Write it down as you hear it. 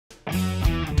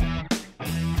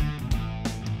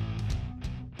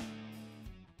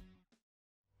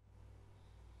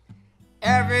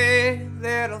Every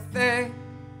little thing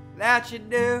that you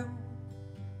do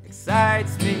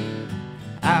excites me.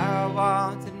 I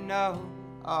want to know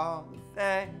all the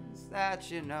things that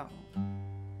you know.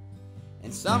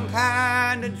 In some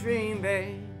kind of dream,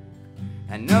 babe,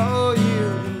 I know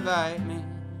you'd invite me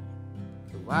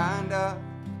to wind up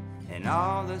in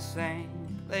all the same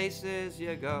places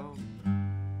you go.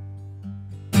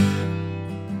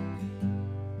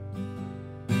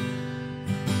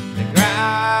 The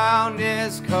ground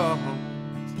is cold,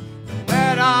 the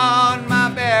wet on my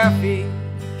bare feet.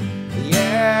 The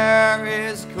air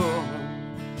is cool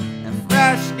and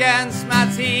fresh against my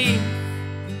teeth.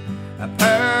 A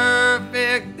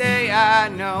perfect day, I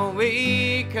know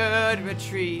we could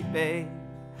retreat, babe,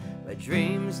 but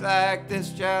dreams like this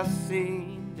just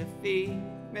seem to feed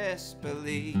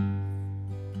misbelief.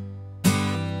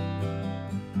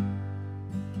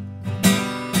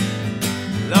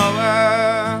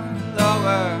 Lower,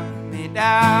 lower me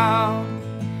down,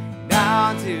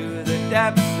 down to the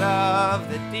depths of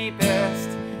the deepest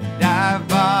dive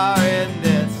bar in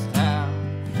this town.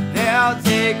 They'll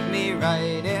take me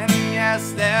right in,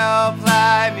 yes, they'll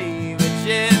ply me with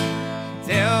gin,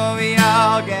 till we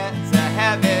all get to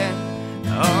heaven,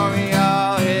 or we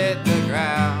all hit the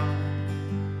ground.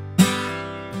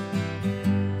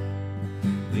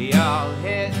 We all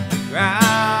hit the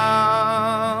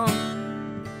ground.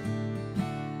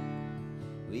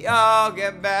 We all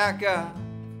get back up.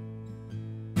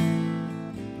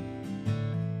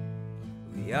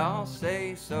 We all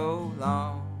say so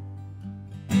long.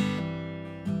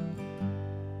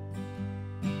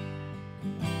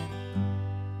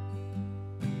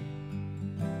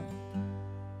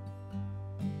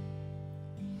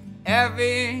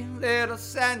 Every little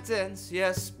sentence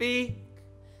you speak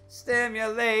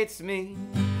stimulates me.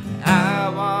 I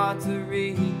want to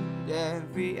read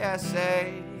every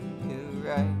essay you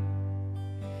write.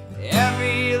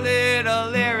 Every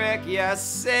little lyric you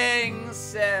sing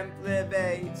simply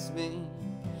baits me.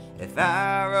 If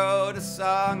I wrote a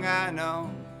song, I know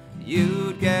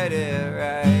you'd get it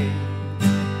right.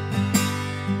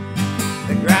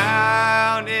 The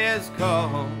ground is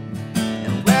cold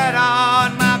and wet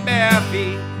on my bare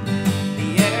feet.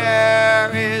 The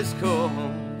air is cool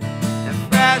and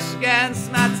fresh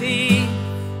against my teeth.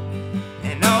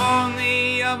 In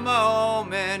only a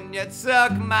moment you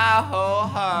took my whole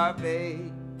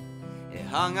heartbeat. It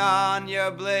hung on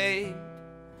your blade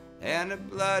and it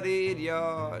bloodied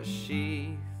your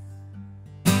sheath.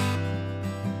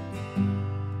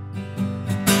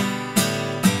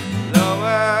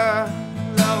 Lower,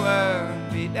 lower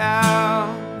me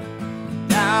down,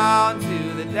 down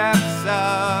to the depths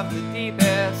of the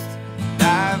deepest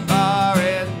dive bar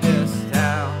in this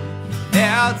town.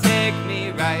 They'll take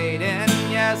me right in,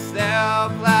 yes, they'll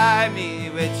ply me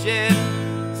with gin,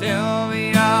 till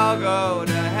we all go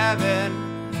to heaven,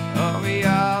 or we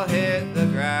all hit the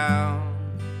ground.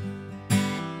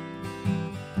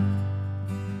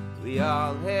 We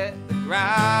all hit the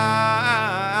ground.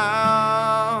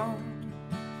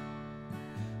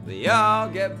 We all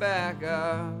get back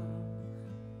up.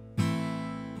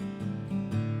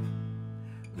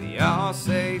 We all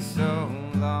say so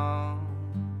long.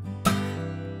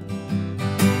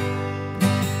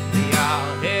 We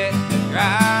all hit the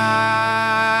ground.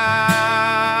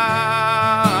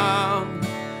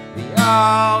 We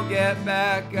all get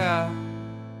back up.